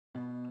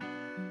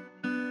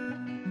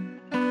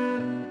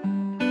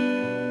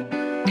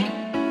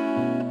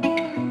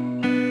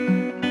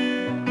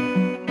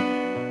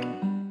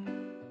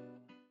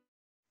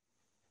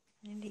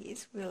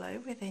Willow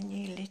with a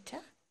new litter,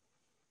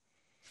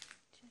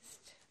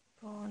 just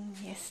born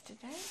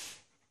yesterday.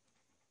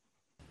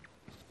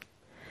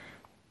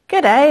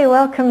 G'day,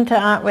 welcome to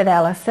Art with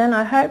Alison.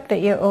 I hope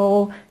that you're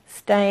all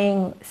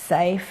staying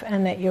safe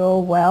and that you're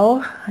all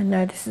well. I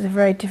know this is a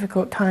very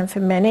difficult time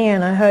for many,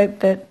 and I hope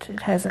that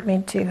it hasn't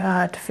been too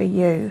hard for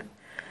you.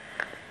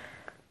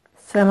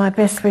 So my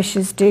best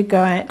wishes do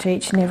go out to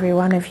each and every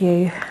one of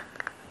you.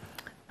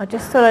 I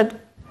just thought I'd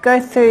go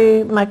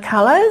through my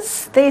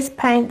colours. These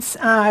paints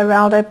are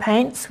Eraldo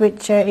paints,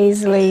 which are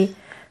easily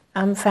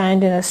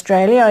found in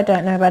Australia. I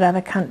don't know about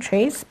other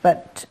countries,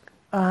 but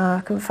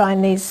I can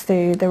find these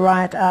through the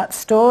Riot Art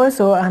stores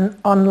or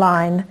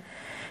online.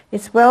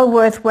 It's well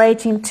worth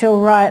waiting till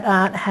Riot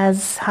Art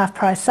has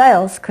half-price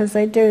sales, because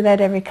they do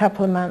that every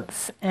couple of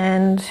months,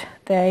 and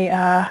they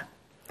are,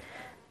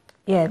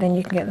 then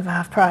you can get them for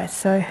half price.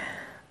 So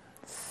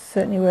it's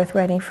certainly worth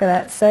waiting for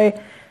that.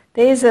 So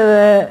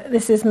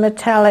this is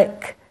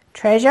metallic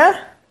treasure.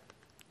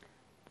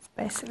 It's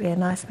basically a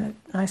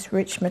nice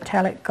rich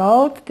metallic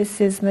gold.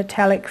 This is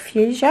metallic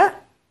fuchsia.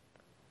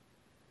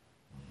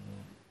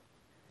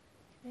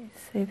 You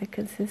see the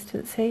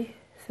consistency?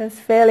 So it's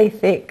fairly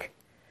thick,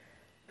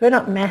 but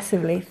not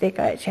massively thick.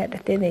 I actually had to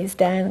thin these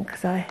down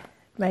because I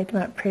made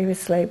them up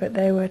previously, but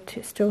they were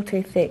still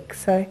too thick.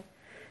 So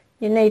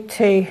they need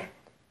to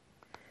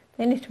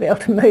be able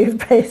to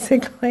move,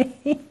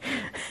 basically.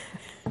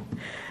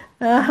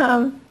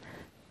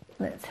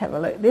 Let's have a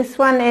look. This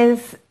one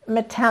is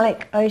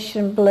metallic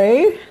ocean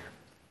blue.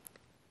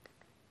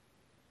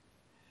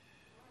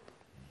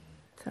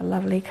 It's a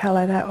lovely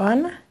colour, that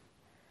one.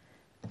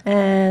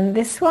 And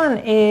this one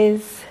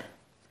is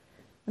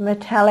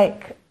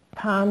metallic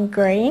palm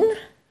green.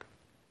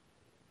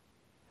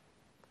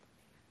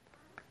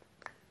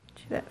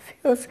 That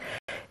feels.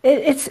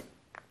 It's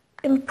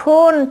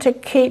important to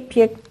keep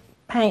your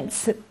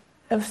paints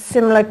of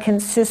similar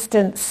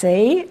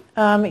consistency,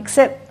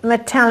 except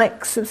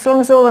metallics. As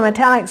long as all the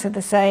metallics are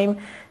the same,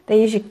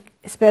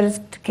 it's better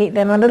to keep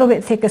them a little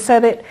bit thicker so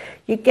that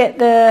you get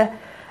the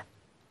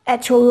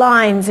actual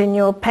lines in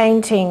your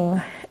painting,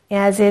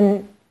 as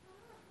in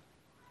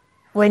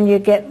when you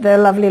get the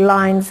lovely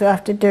lines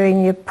after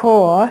doing your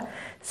pour.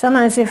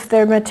 Sometimes if the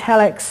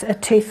metallics are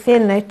too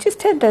thin, they just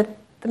tend to,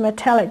 the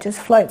metallic just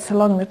floats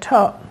along the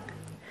top.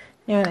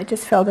 It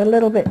just felt a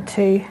little bit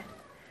too,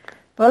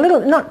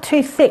 well, not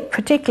too thick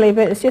particularly,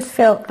 but it's just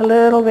felt a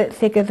little bit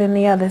thicker than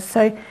the others.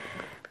 So,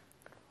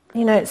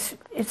 it's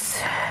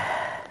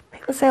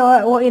people say,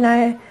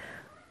 well,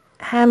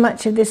 how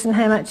much of this and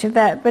how much of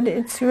that, but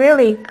it's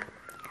really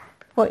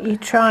what you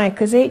try,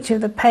 because each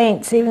of the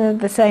paints, even of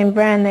the same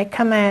brand, they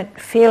come out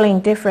feeling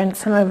different.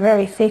 Some are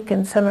very thick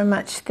and some are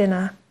much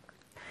thinner.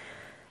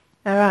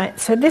 All right,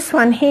 so this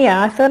one here,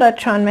 I thought I'd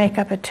try and make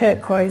up a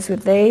turquoise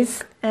with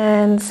these,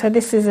 and so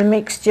this is a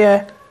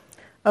mixture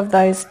of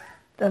these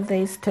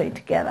two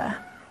together,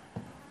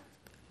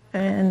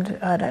 and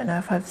I don't know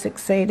if I've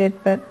succeeded,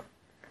 but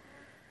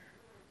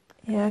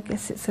yeah, I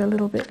guess it's a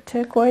little bit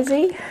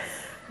turquoisey.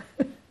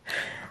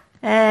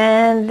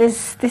 And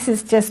this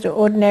is just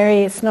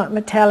ordinary, it's not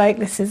metallic,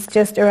 this is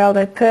just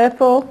Eraldo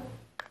purple.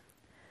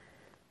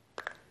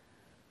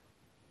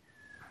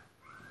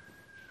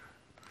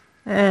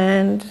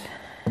 And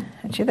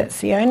actually that's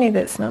the only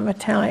that's not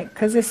metallic,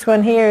 because this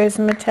one here is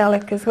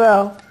metallic as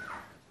well.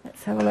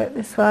 Let's have a look.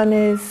 This one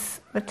is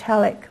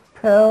metallic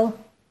pearl.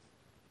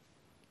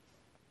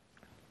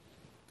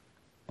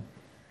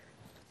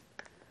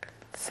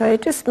 So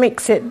just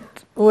mix it.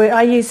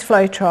 I use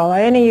Floetrol.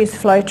 I only use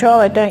Floetrol.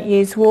 I don't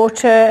use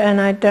water, and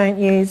I don't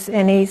use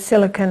any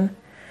silicone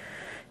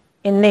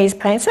in these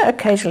paints. So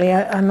occasionally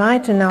I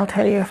might, and I'll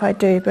tell you if I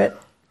do, but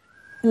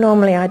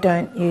normally I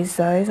don't use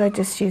those. I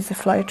just use the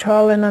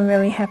Floetrol, and I'm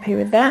really happy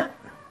with that.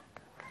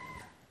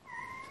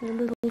 It's a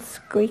little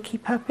squeaky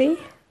puppy.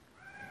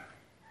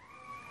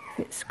 If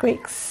it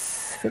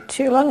squeaks for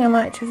too long, I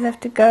might just have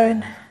to go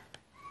and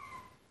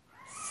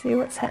see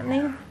what's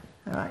happening.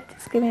 All right,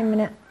 just give me a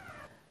minute.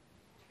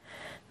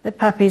 The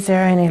puppies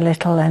are only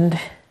little, and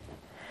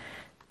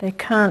they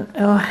can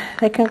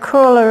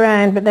crawl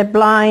around, but they're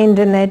blind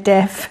and they're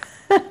deaf.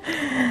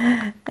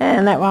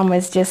 And that one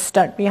was just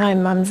stuck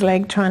behind Mum's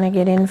leg trying to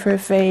get in for a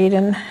feed,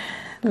 and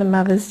the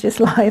mother's just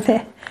lie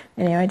there.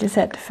 Anyway, I just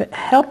had to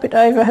help it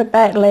over her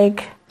back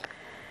leg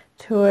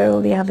to where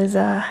all the others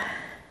are.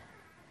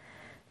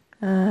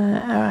 All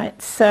right,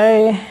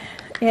 so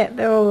yeah,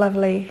 they're all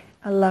lovely.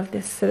 I love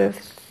this sort of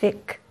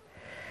thick,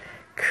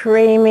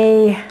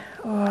 creamy,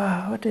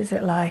 what is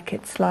it like?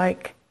 It's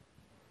like,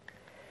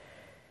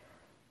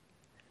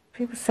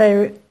 people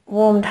say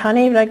warmed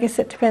honey, but I guess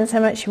it depends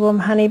how much you warm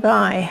honey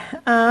by.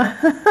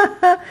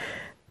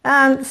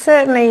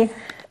 Certainly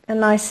a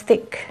nice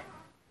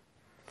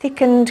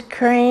thickened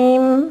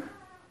cream.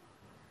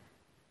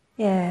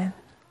 Yeah,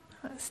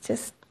 it's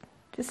just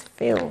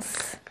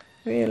feels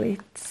really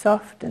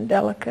soft and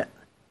delicate.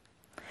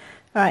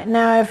 All right,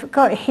 now I've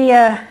got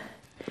here,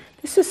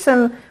 this is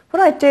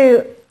what I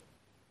do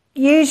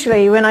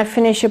usually when I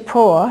finish a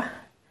pour.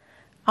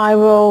 I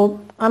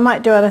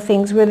might do other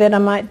things with it. I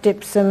might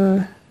dip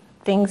some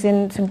things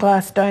in, some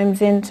glass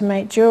domes in to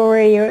make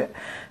jewellery, or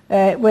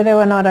whether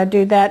or not I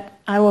do that,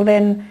 I will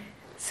then,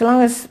 so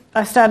long as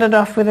I started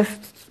off with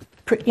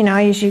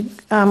I usually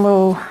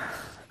will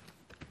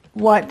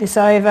wipe this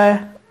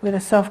over with a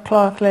soft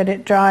cloth, let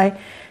it dry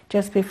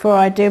just before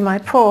I do my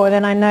pour,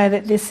 then I know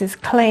that this is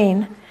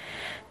clean.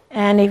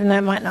 And even though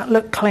it might not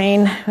look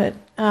clean, but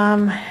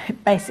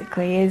it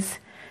basically is.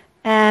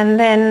 And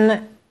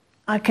then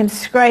I can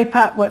scrape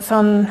up what's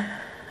on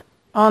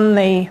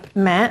the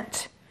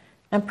mat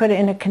and put it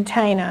in a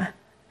container.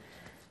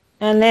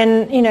 And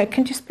then, it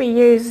can just be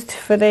used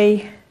for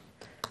the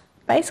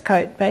base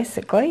coat,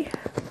 basically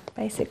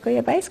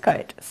a base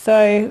coat.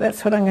 So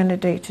that's what I'm going to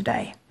do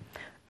today.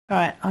 All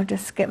right, I'll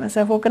just get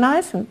myself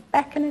organised and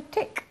back in a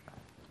tick.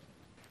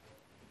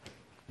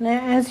 Now,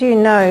 as you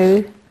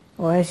know,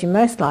 or as you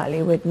most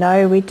likely would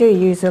know, we do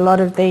use a lot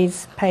of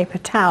these paper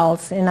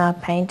towels in our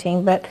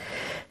painting, but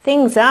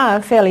things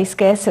are fairly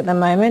scarce at the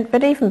moment.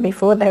 But even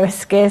before they were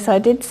scarce, I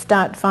did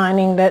start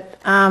finding that,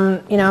 I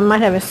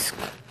might have a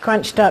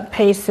scrunched up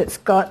piece that's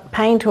got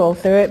paint all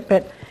through it,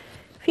 but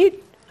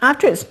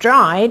after it's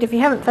dried, if you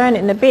haven't thrown it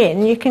in the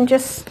bin, you can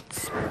just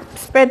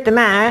spread them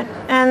out,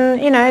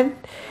 and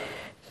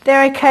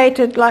they're okay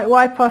to like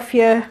wipe off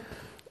your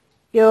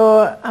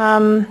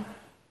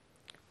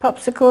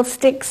popsicle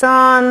sticks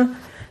on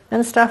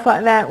and stuff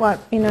like that. Wipe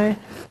your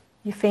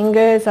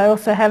fingers. I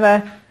also have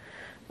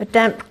a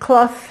damp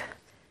cloth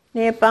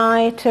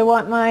nearby to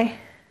wipe my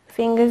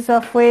fingers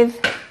off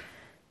with.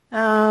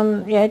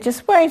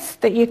 Just ways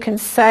that you can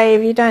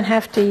save. You don't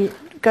have to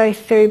go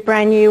through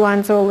brand new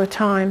ones all the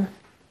time.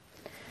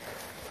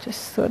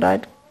 Just thought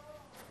I'd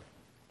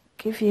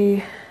give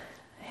you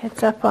a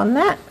heads up on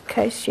that in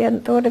case you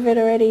hadn't thought of it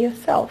already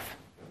yourself.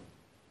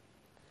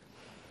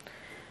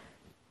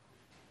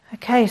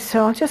 Okay,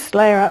 so I'll just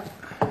layer up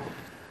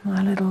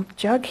my little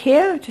jug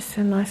here, just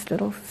a nice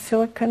little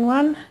silicone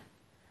one.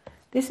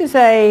 This is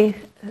a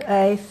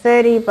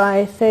 30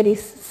 by 30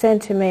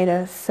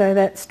 centimetres, so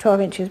that's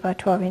 12 inches by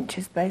 12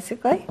 inches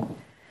basically.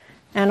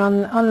 And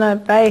on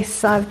the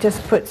base I've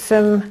just put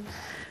some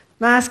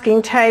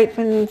masking tape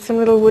and some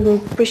little wooden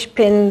push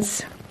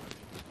pins.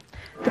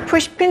 The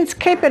push pins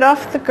keep it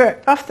off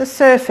the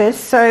surface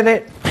so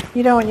that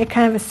you don't want your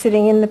canvas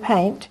sitting in the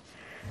paint.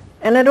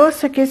 And it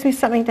also gives me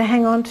something to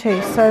hang on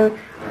to. So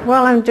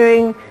while I'm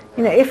doing,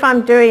 if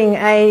I'm doing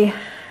a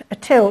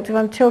tilt, if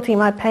I'm tilting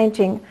my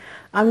painting,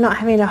 I'm not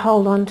having to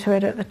hold on to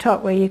it at the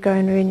top where you go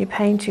and ruin your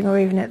painting, or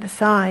even at the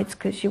sides,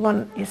 because you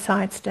want your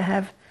sides to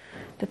have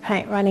the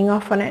paint running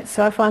off on it.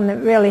 So I find that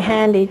really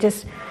handy.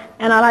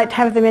 And I like to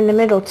have them in the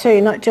middle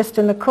too, not just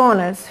in the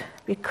corners,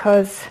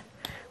 because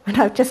when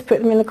I've just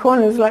put them in the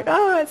corners,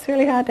 it's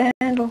really hard to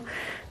handle.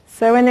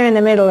 So when they're in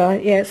the middle,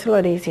 it's a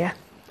lot easier.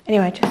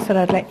 Anyway, just thought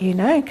I'd let you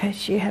know in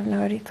case you haven't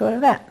already thought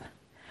of that.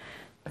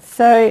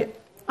 So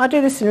I'll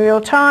do this in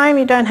real time.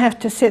 You don't have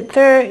to sit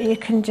through it. You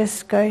can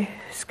just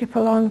skip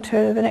along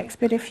to the next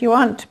bit if you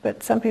want.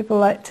 But some people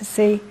like to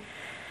see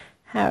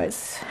how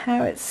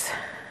it's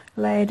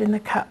laid in the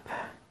cup.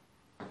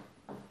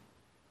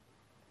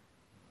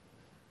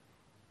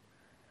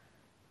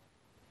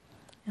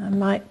 I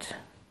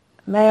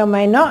may or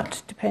may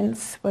not,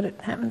 depends what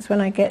it happens when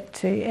I get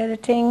to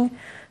editing.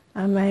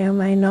 I may or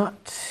may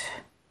not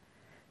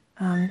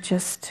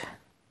just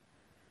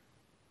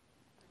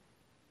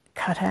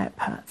cut out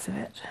parts of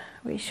it.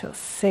 We shall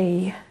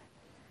see.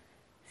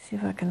 See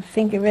if I can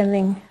think of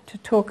anything to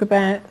talk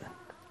about.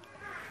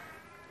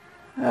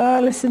 Oh,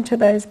 listen to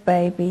those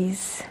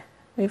babies.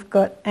 We've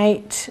got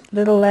 8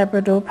 little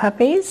Labrador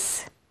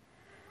puppies.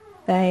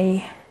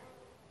 There's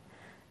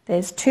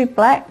 2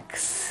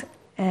 blacks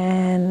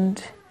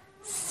and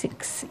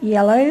 6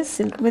 yellows.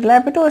 With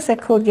Labradors, they're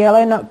called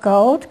yellow, not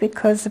gold,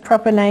 because the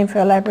proper name for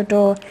a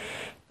Labrador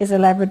is a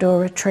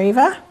Labrador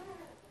Retriever.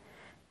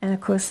 And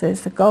of course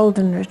there's the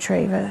Golden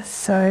Retriever.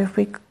 So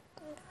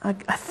I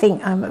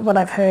think what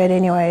I've heard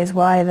anyway is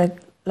why the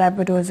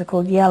Labradors are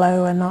called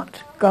yellow and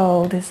not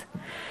gold is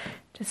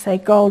to say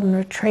Golden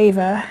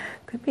Retriever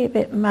could be a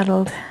bit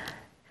muddled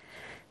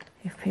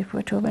if people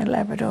were talking about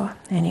Labrador.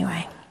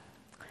 Anyway,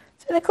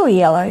 so they're called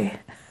yellow,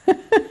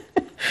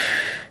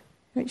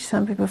 which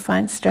some people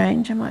find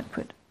strange. I might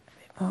put a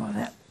bit more of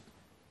that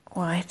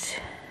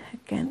white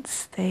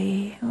against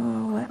the,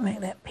 let's make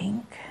that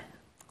pink.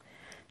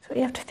 That's what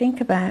you have to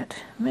think about.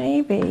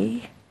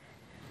 Maybe,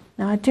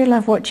 now I do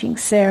love watching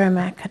Sarah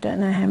Mack. I don't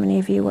know how many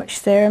of you watch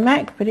Sarah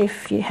Mack, but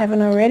if you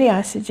haven't already,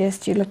 I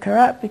suggest you look her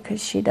up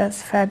because she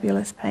does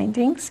fabulous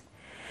paintings.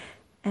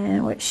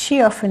 And what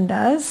she often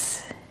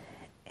does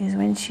is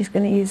when she's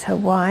going to use her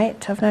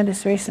white, I've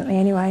noticed recently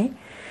anyway,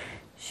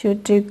 she'll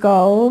do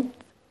gold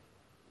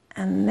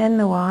and then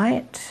the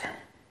white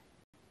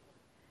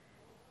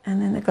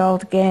and then the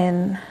gold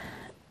again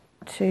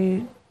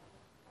to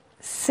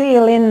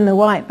seal in the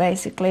white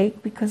basically,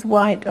 because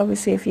white,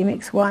 obviously if you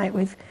mix white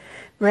with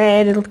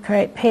red it'll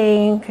create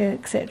pink,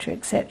 etc,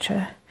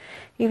 etc.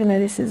 Even though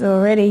this is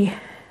already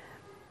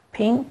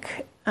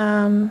pink,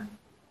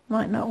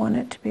 might not want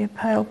it to be a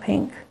pale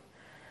pink.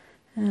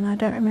 And I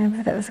don't remember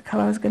if that was the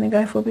colour I was going to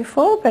go for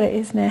before, but it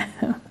is now.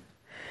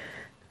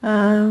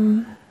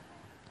 And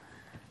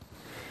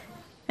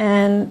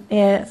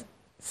yeah,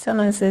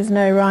 sometimes there's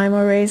no rhyme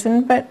or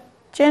reason, but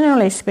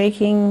generally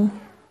speaking,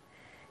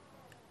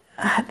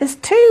 there's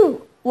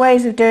two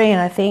ways of doing it,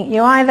 I think.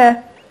 You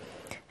either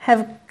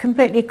have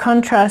completely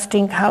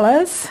contrasting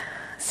colours,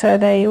 so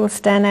they will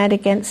stand out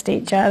against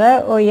each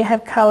other, or you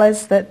have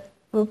colours that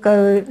will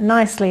go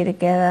nicely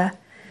together,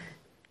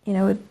 you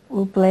know,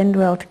 will blend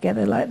well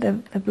together, like the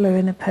blue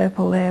and the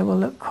purple there will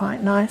look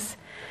quite nice.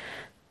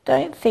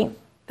 Don't think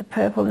the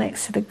purple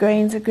next to the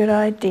green's a good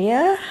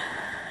idea.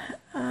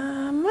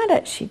 I might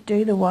actually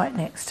do the white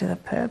next to the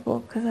purple,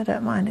 because I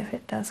don't mind if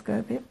it does go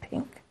a bit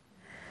pink.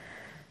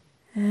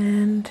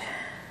 And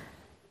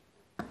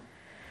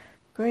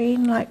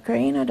green, like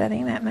green, I don't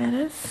think that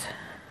matters.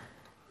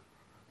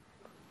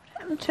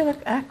 What happened to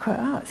the aqua?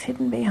 Oh, it's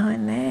hidden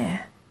behind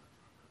there.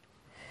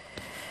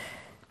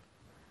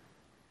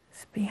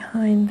 It's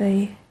behind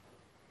the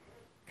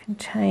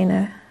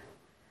container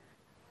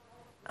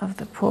of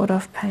the poured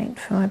off paint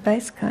for my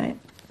base coat.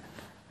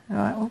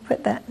 Alright, we'll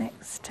put that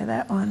next to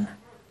that one.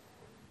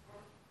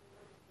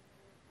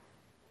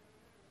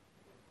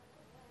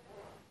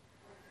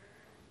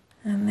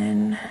 And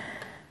then,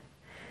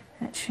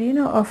 actually, you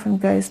know what often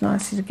goes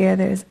nicely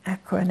together is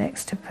aqua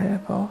next to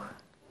purple.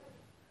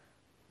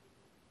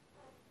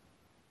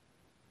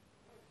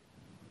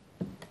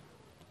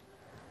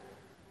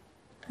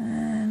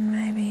 And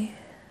maybe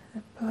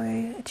the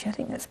blue, which I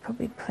think that's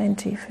probably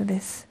plenty for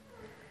this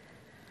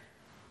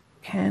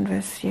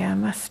canvas. Yeah, I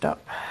must stop.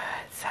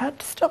 It's hard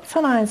to stop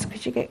sometimes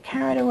because you get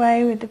carried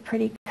away with the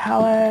pretty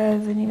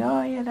colours and you go,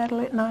 oh yeah, that'll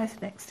look nice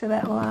next to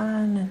that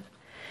one.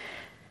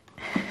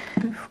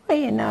 And before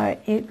you know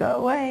it, you've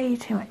got way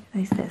too much. At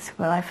least that's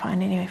what I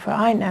find anyway. For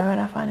I know, and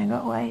I find I've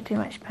got way too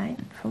much paint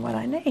for what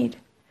I need.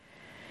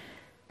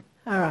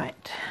 All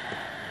right.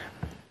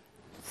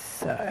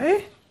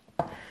 So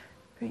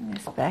bring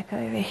this back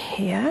over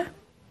here,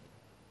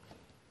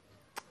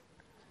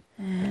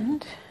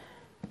 and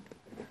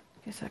I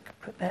guess I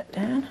could put that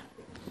down.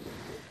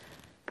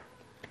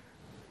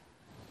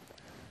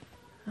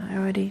 I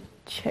already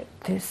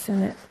checked this,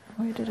 and it.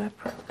 Where did I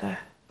put the?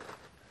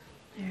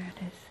 There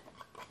it is.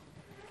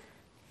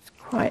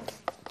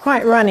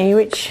 Quite runny,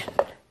 which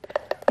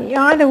you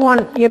either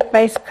want your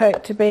base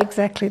coat to be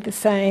exactly the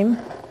same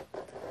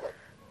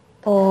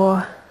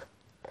or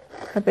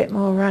a bit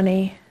more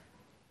runny.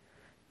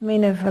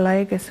 Mina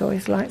Villegas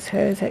always likes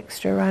hers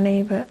extra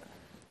runny, but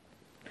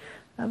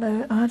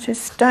other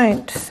artists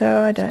don't,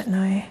 so I don't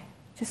know.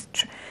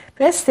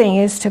 Best thing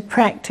is to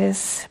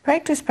practice,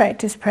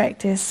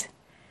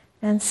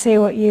 and see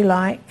what you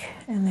like.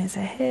 And there's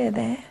a hair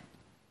there.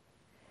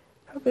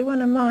 Probably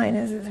one of mine,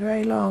 as it's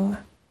very long.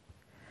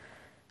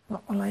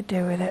 What will I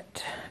do with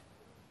it?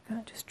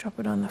 Can't just drop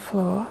it on the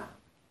floor.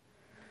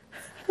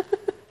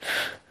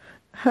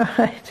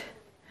 Right.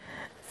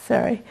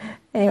 Sorry.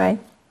 Anyway.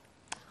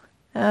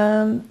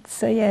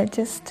 So yeah,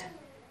 just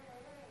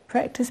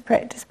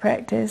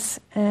practice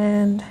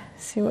and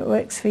see what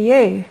works for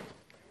you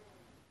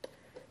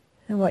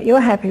and what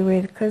you're happy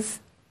with, because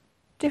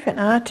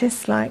different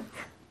artists like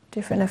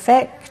different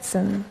effects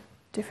and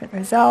different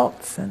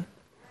results, and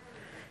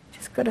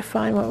just got to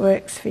find what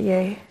works for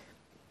you.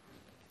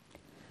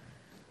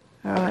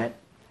 Alright,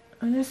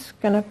 I'm just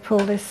going to pull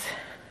this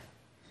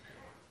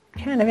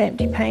can of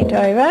empty paint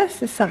over.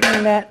 This is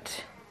something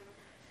that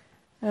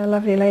a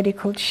lovely lady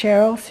called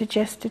Cheryl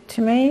suggested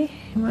to me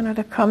in one of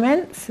the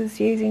comments, is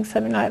using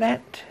something like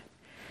that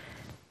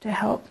to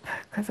help,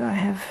 because I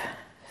have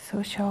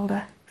sore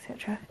shoulder,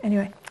 etc.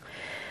 Anyway,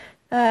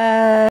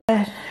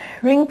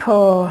 ring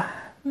pour.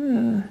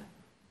 I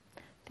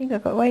think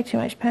I've got way too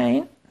much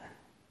paint.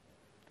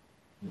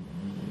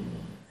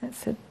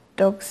 That's a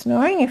dog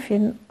snoring, if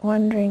you're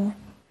wondering.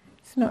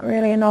 It's not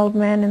really an old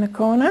man in the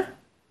corner.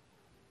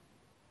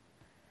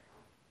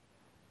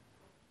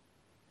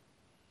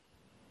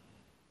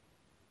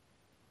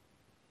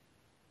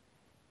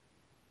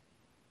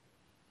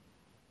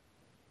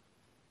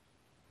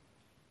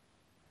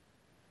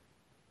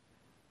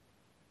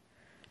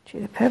 Gee,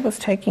 the purple's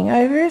taking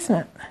over, isn't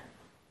it?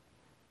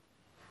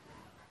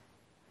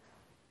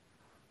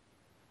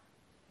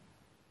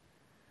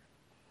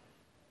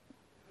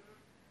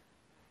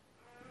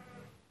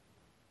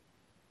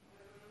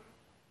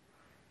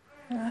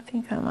 I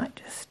think I might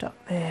just stop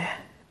there,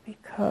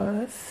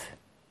 because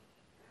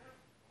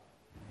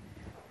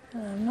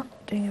I'm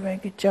not doing a very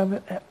good job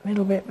at that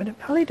middle bit, but it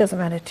probably doesn't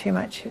matter too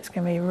much if it's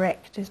going to be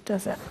wrecked,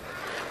 does it?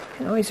 You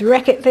can always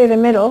wreck it through the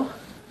middle.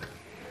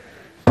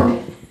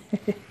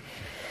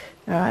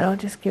 Alright, I'll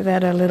just give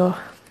that a little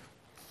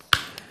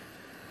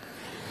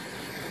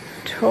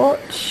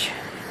torch.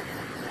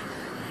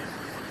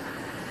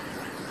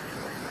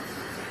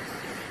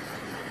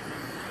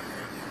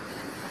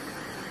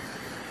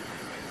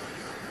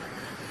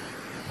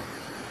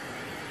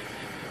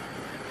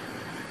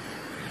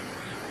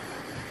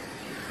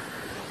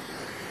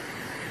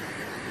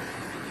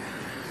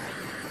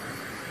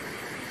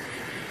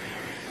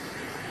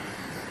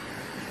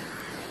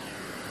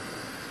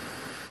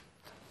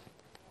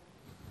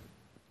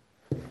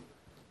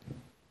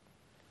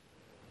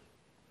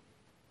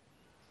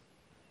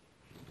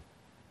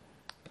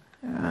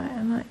 Alright,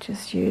 I might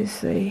just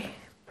use the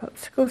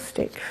popsicle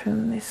stick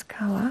from this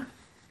colour.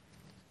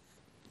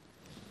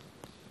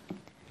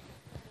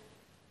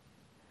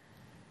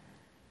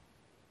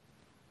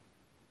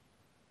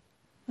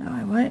 No,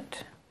 I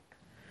won't.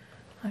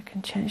 I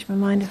can change my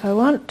mind if I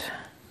want.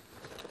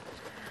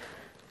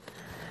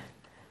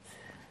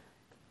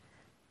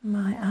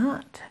 My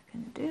art, I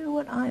can do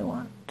what I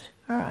want.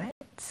 Alright,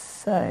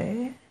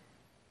 so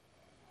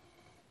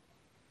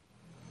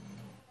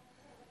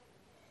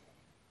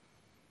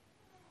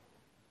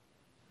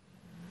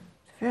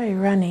it's very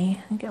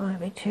runny. I think it might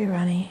be too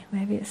runny.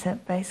 Maybe it's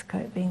that base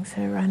coat being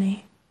so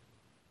runny.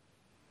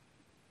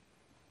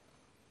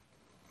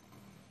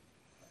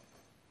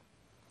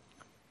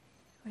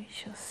 We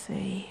shall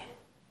see.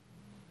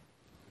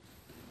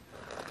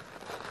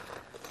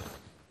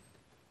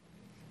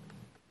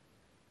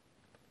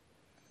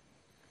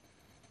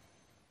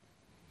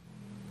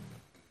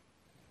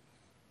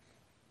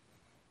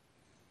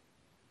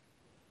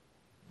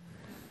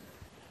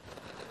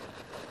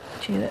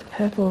 Gee, that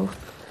purple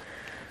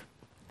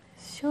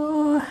is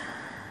sure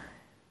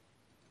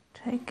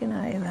taken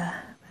over,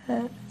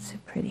 but it's a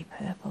pretty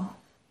purple.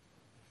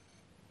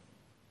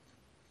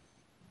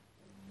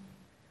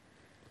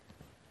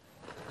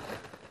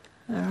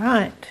 All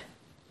right,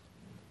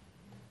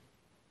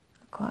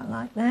 I quite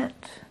like that.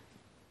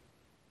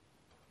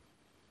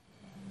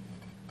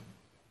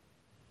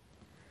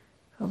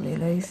 Probably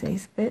lose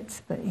these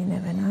bits, but you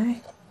never know.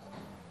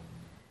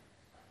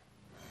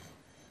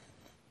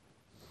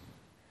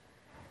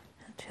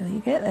 Until you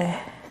get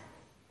there.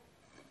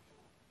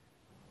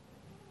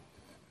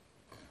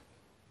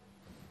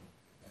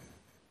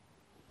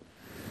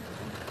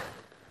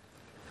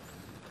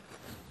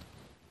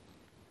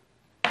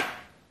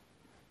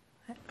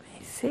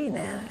 See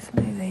now, let's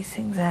move these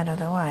things out of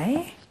the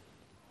way.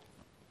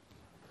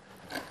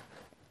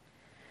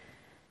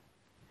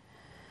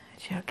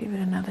 Actually, I'll give it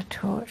another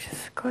torch.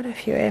 There's quite a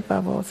few air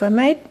bubbles. I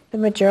made the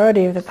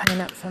majority of the paint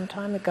up some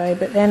time ago,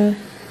 but then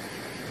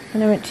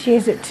when I went to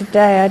use it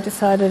today, I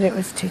decided it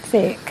was too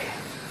thick.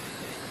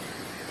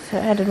 So I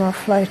added more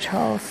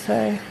floetrol,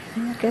 so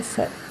I guess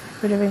that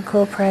would have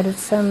incorporated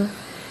some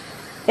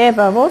air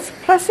bubbles.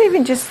 Plus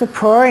even just the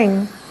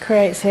pouring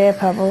creates air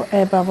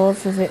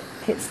bubbles as it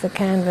hits the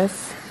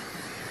canvas.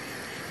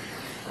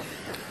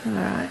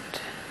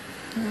 Alright,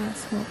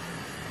 if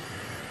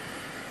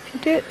you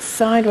do it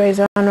sideways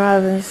on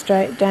rather than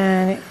straight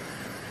down, it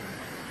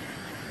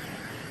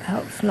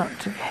helps not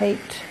to heat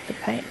the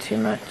paint too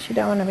much. You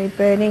don't want to be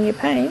burning your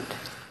paint.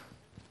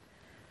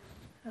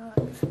 Alright,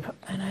 let's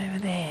put that over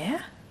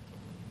there.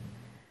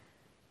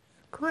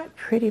 Quite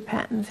pretty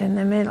patterns in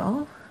the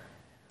middle.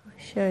 I'll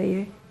show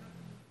you.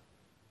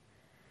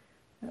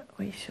 But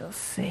we shall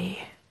see.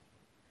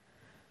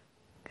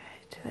 Go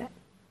to that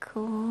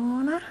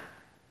corner.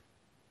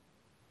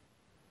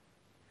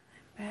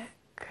 And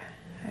back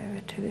over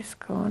to this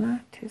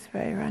corner. It is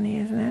very runny,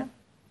 isn't it?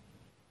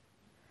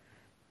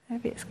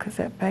 Maybe it's because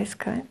that base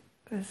coat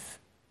was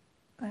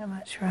that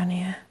much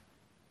runnier.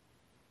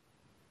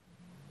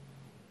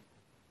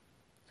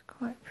 It's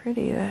quite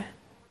pretty, the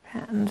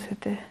patterns with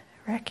the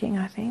racking,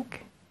 I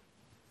think.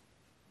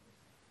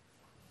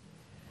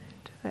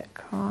 To that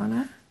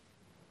corner.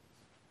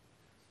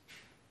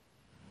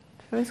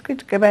 So it's good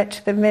to go back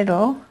to the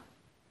middle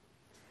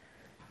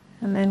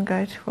and then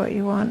go to what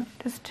you want.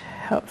 Just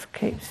helps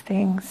keeps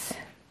things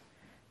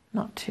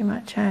not too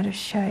much out of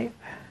shape.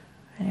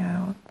 Anyway,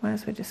 we might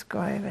as well just go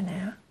over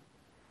now.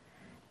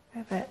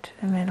 Go back to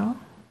the middle.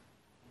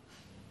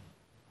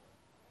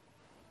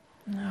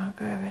 Now I'll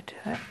go over to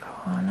that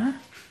corner.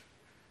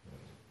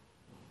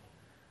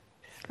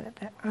 Just let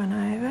that run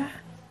over.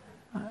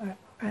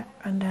 Might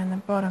run down the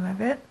bottom a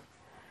bit.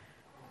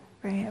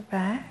 Bring it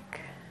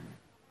back.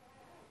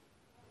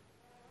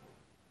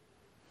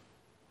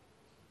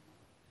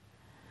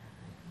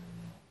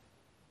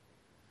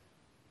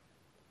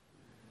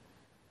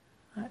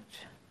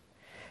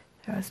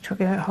 So I was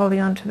talking about holding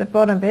on to the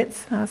bottom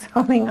bits, and I was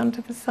holding on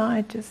to the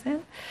side just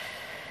then.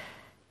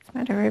 It's a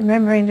matter of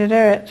remembering to do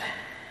it.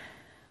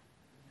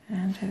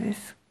 And to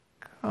this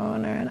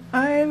corner and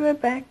over,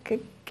 back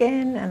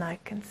again, and I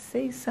can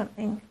see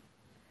something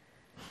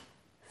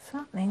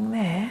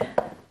there.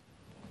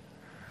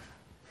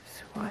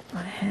 Just wipe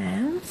my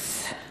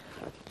hands.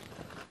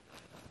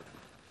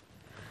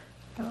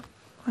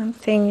 One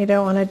thing you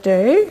don't want to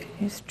do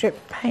is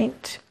drip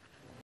paint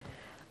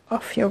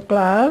off your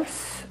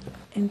gloves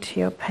into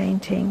your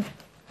painting,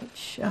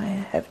 which I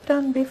have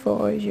done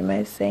before, as you may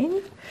have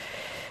seen.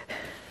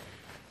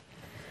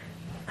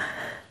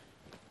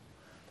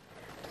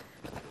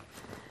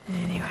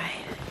 Anyway,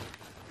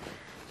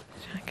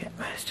 try to get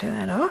most of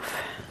that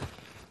off.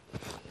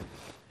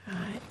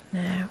 Right,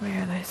 now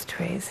where are those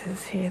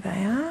tweezers? Here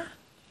they are.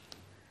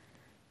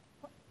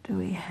 What do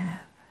we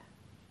have?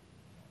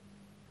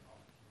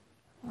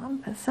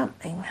 Lump of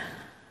something.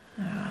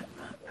 Alright,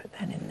 I'll put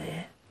that in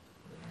there.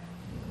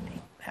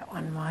 That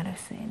one might have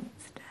seen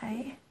its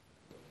day.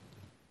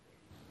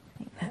 I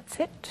think that's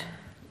it.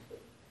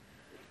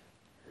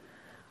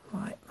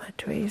 Wipe my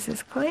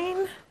tweezers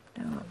clean.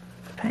 Don't want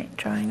the paint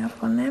drying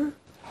up on them.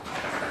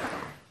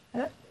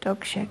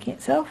 Dog shaking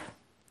itself.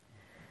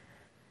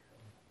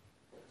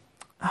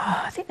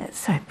 Oh, I think that's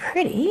so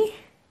pretty.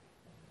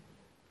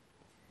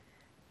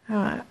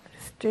 Alright,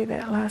 just do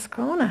that last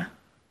corner.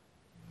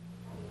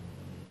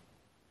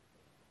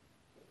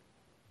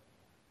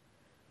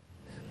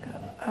 Just go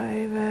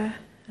over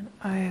and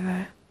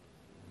over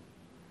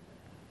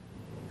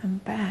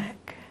and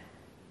back.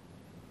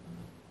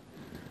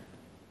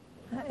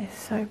 That is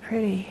so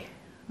pretty.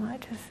 I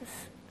might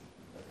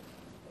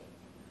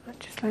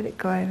just let it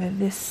go over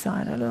this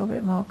side a little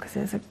bit more because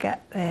there's a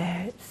gap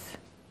there. It's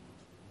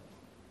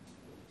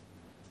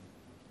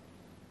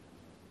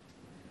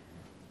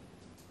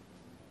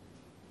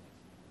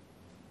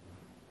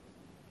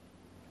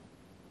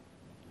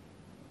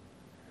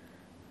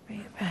bring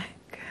it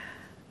back.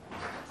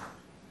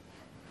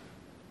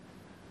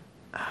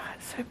 Oh,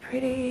 it's so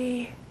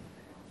pretty.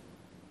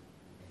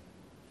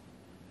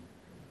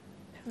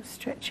 I'm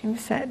stretching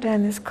this out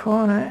down this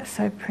corner. It's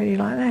so pretty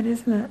like that,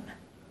 isn't it?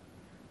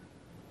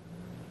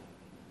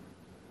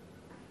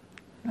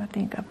 I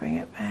think I'll bring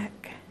it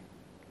back.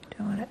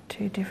 Don't want it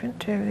too different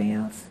to everything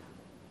else.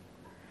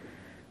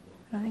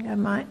 I think I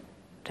might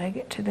take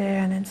it to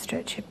there and then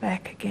stretch it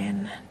back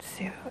again and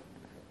see what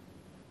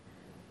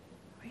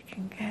we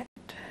can get.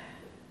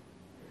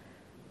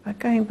 By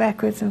going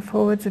backwards and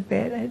forwards a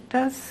bit, it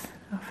does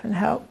often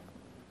helps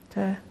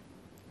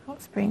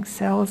bring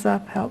cells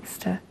up, helps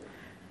to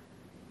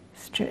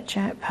stretch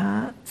out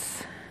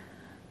parts.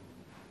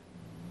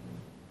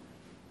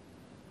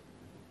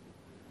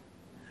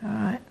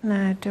 Alright,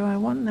 now do I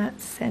want that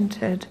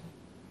centered?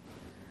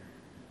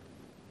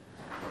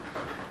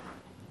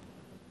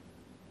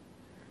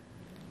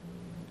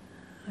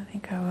 I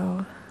think I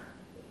will.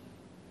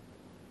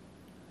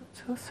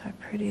 It's also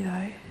pretty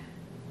though.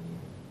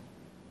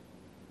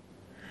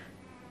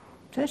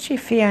 It's actually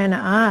Fiona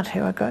Art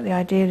who I got the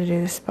idea to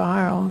do the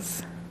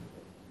spirals.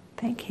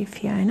 Thank you,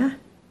 Fiona.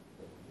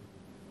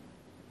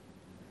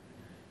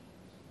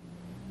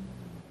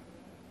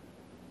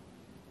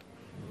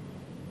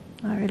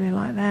 I really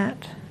like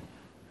that.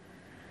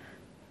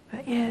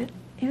 But yeah,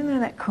 even though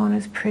that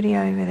corner's pretty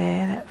over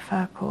there, that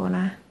far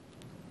corner,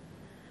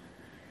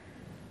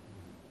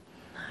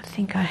 I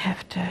think I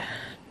have to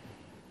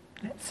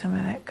let some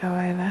of that go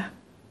over.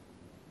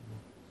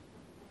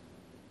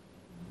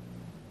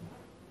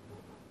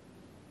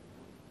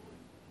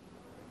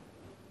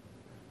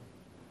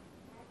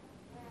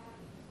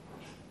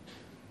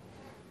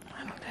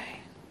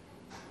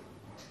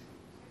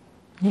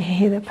 You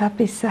hear the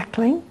puppy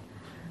suckling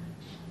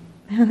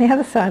on the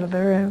other side of the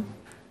room.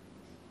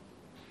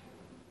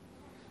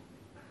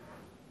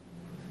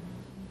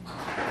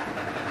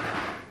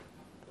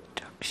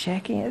 Dog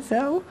shaking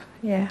itself.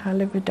 Yeah, I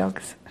live with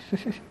dogs.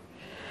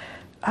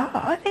 Oh,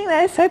 I think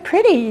that is so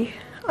pretty.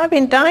 I've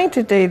been dying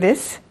to do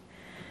this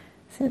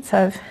since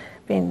I've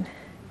been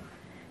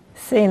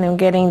seeing them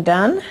getting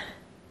done.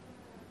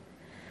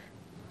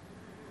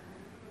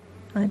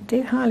 I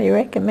do highly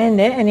recommend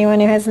it,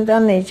 anyone who hasn't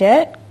done these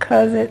yet,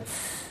 because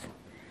it's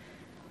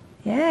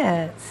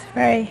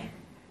very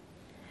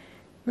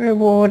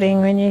rewarding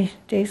when you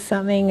do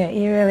something that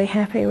you're really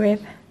happy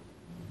with.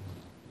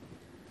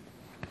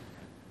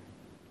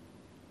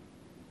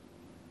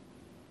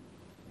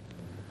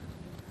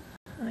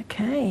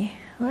 Okay,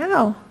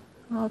 well,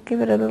 I'll give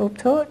it a little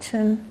torch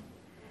and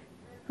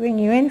bring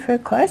you in for a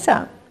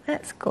close-up.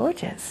 That's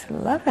gorgeous,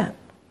 love it.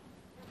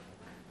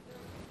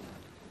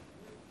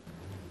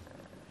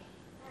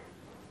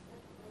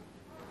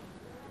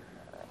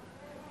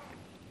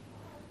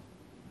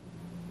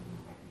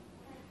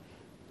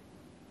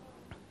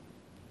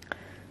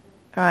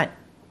 Right,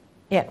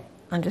 yeah,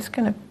 I'm just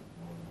going to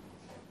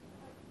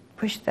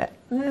push that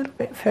a little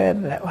bit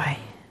further that way.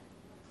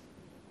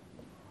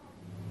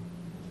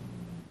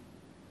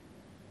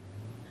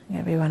 I'm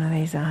going to be one of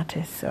these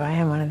artists, or I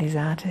am one of these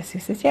artists who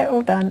says, yeah,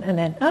 all done, and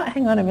then, oh,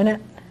 hang on a minute.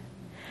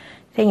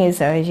 Thing is,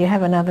 though, is you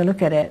have another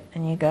look at it,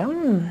 and you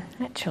go,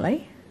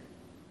 actually,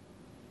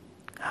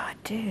 oh, I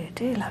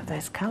do love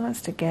those colours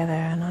together,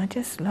 and I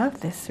just love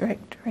this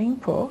rect ring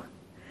pour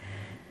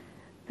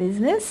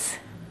business.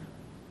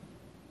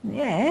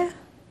 Yeah,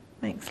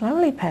 makes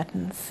lovely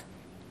patterns.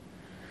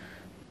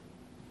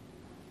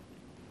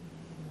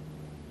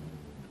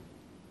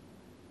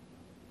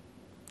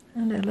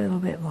 And a little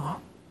bit more.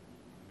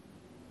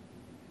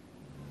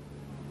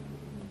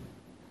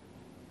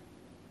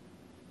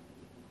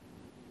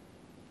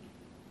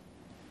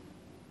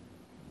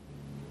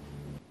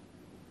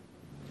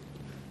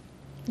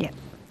 Yep,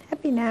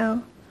 happy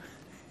now.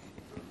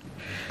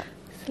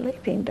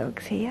 Sleeping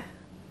dog's here.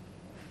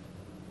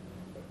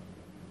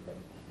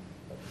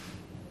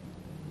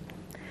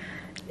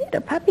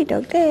 Little puppy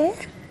dog there.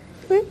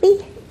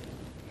 Whoopie.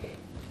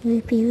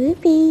 Whoopie,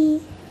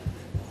 whoopie.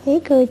 Hey,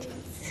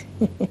 gorgeous.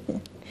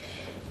 And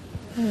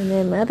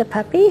then my other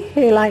puppy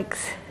who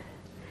likes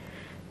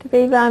to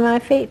be by my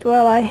feet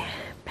while I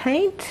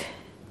paint.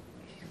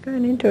 She's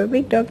grown into a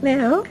big dog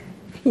now.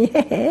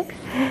 Yeah.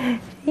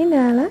 Hey,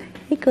 Nala.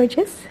 Hey,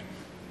 gorgeous.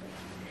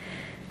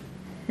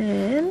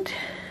 And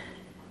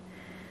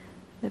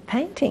the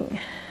painting,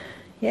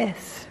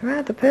 yes,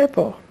 rather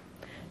purple.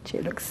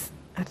 It looks,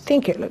 I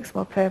think it looks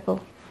more purple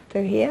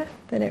through here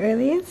than it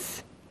really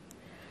is.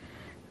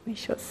 We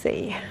shall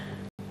see.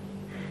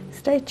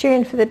 Stay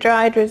tuned for the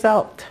dried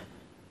result.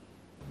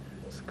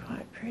 It's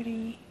quite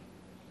pretty.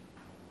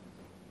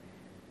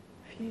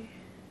 A few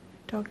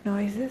dog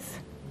noises.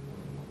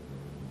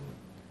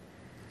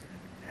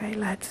 Very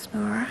loud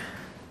snorer.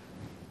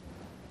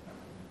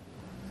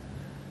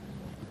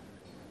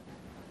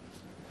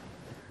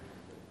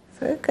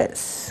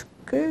 Focus.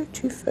 Go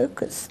to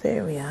focus.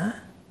 There we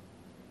are.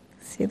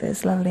 See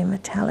those lovely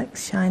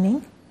metallics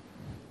shining.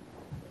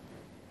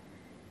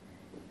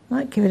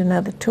 Might give it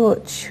another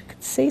torch. You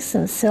could see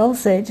some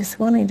cells there just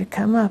wanting to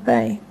come up,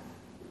 eh?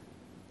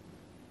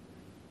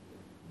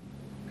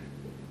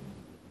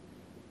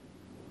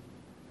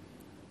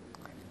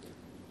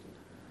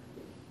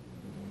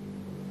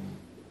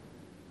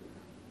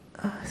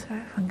 Oh, sorry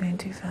if I'm going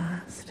too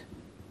fast.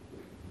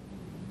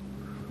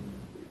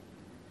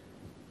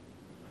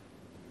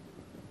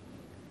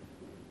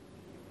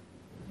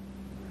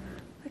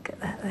 Look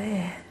at that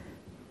there.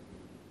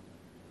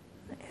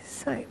 That is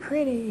so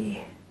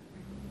pretty.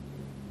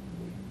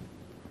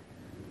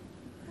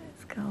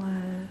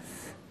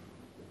 Colours.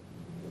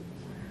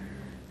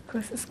 Of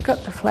course it's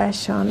got the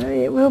flash on.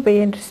 It will be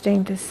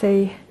interesting to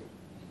see,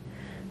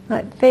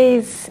 like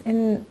these,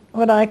 in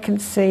what I can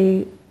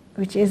see,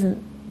 which isn't,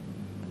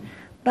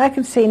 what I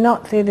can see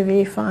not through the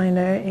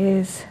viewfinder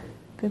is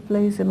the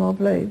blues are more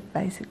blue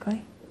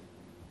basically.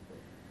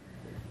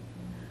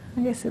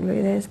 I guess the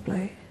blue there's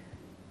blue.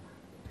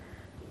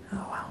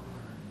 Oh well.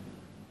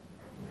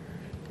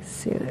 Let's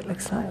see what it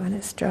looks like when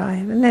it's dry.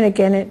 And then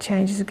again it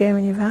changes again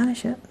when you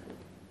varnish it.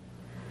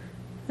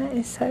 That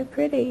is so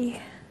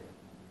pretty.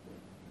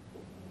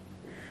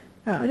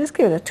 Oh, I'll just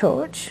give it a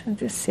torch and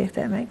just see if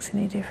that makes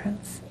any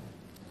difference.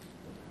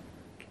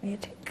 Give me a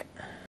tick.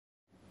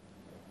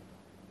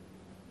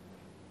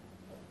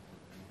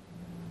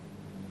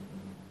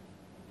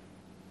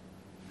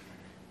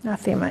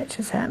 Nothing much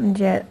has happened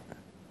yet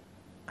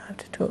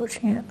after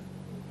torching it.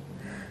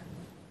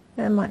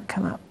 That might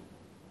come up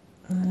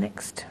in the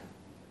next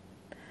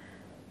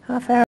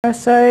half hour or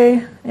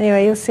so.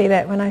 Anyway, you'll see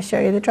that when I show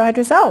you the dried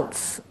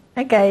results.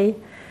 Okay,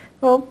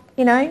 well,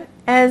 you know,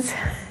 as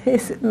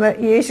is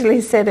usually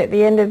said at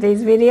the end of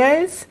these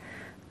videos,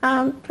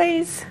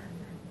 please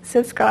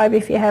subscribe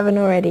if you haven't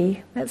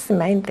already. That's the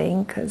main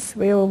thing, because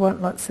we all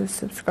want lots of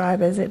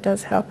subscribers. It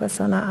does help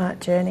us on our art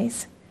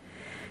journeys.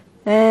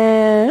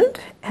 And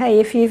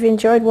hey, if you've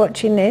enjoyed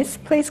watching this,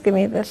 please give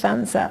me the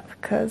thumbs up,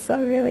 because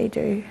I really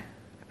do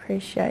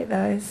appreciate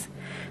those.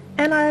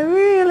 And I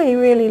really,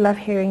 really love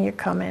hearing your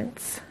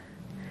comments.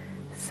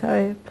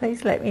 So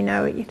please let me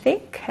know what you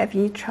think. Have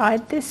you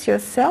tried this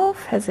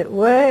yourself? Has it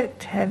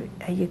worked? Are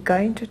you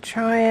going to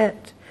try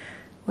it?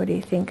 What do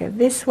you think of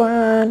this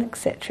one?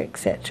 Etc,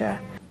 etc.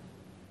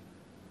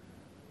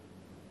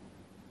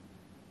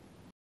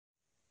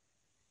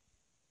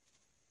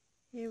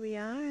 Here we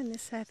are in the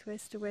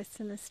southwest of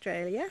Western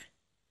Australia.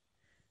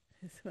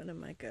 There's one of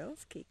my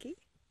girls, Kiki.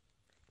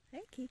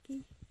 Hey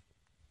Kiki.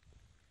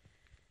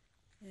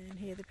 And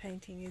here the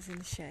painting is in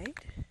the shade.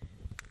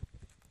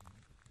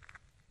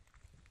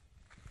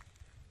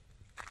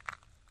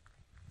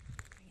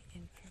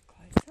 In for a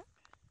close-up.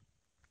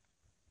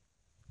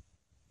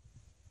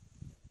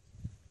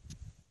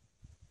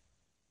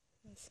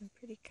 There's some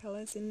pretty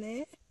colours in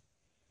there.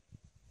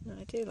 And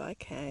I do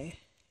like how it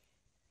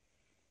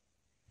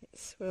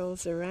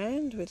swirls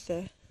around with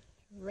the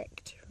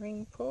wrecked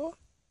ring paw.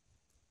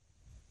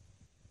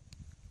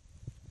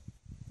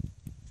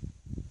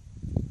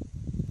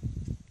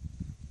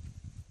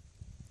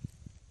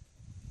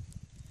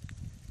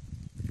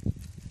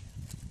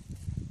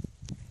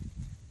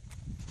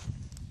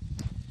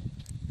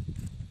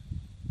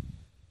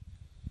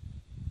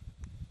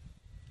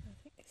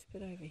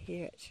 Bit over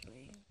here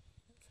actually.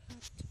 It's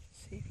hard to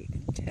see if you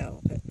can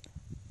tell, but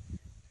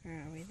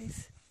where are we?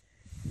 This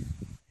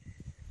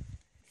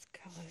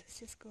colour is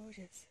just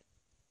gorgeous.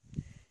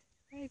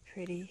 Very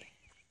pretty.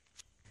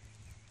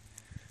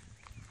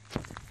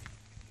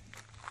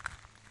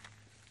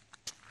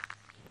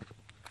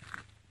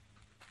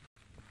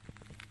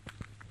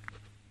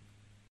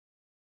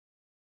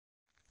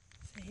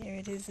 So here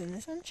it is in the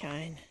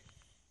sunshine.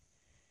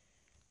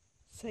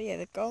 So yeah,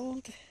 the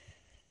gold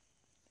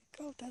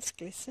does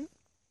glisten,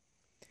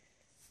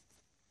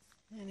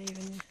 and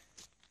even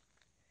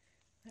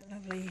that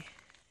lovely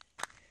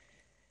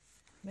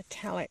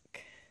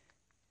metallic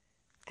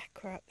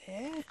aqua up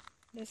there.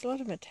 There's a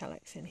lot of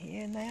metallics in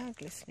here, and they are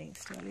glistening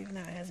still, even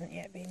though it hasn't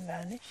yet been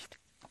varnished.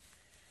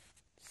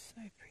 It's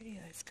so pretty,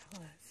 those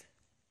colours.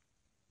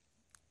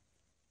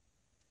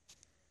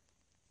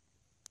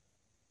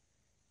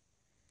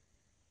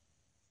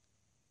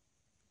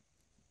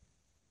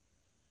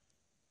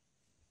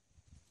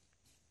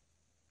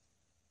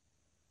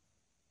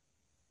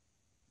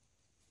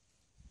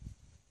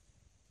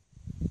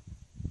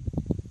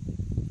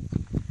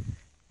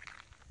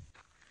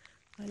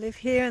 I live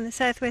here in the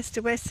southwest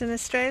of Western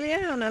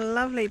Australia on a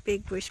lovely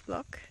big bush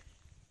block.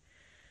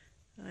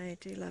 I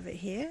do love it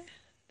here,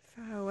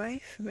 far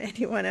away from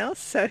anyone else,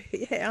 so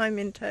yeah, I'm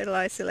in total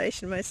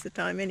isolation most of the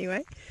time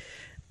anyway.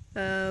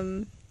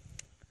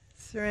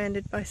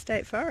 Surrounded by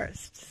state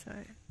forest, so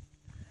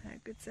how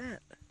good's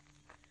that,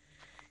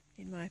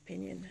 in my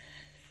opinion.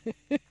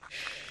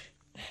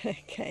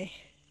 Okay,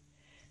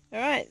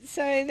 alright,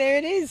 so there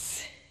it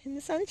is in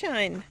the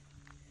sunshine.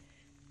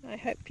 I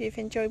hope you've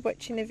enjoyed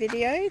watching the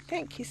video.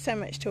 Thank you so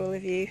much to all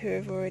of you who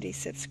have already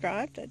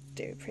subscribed. I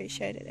do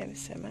appreciate it ever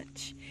so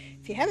much.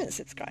 If you haven't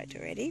subscribed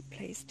already,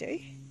 please do.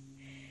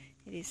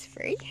 It is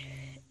free.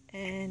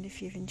 And if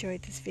you've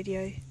enjoyed this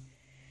video,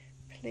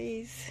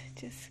 please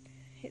just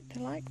hit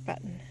the like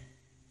button.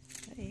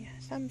 The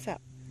thumbs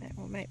up. That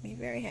will make me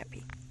very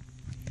happy.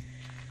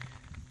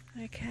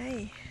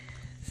 Okay,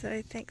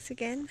 so thanks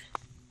again.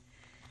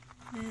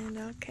 And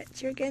I'll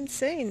catch you again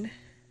soon.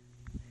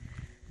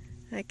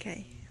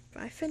 Okay.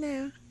 Bye for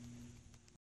now.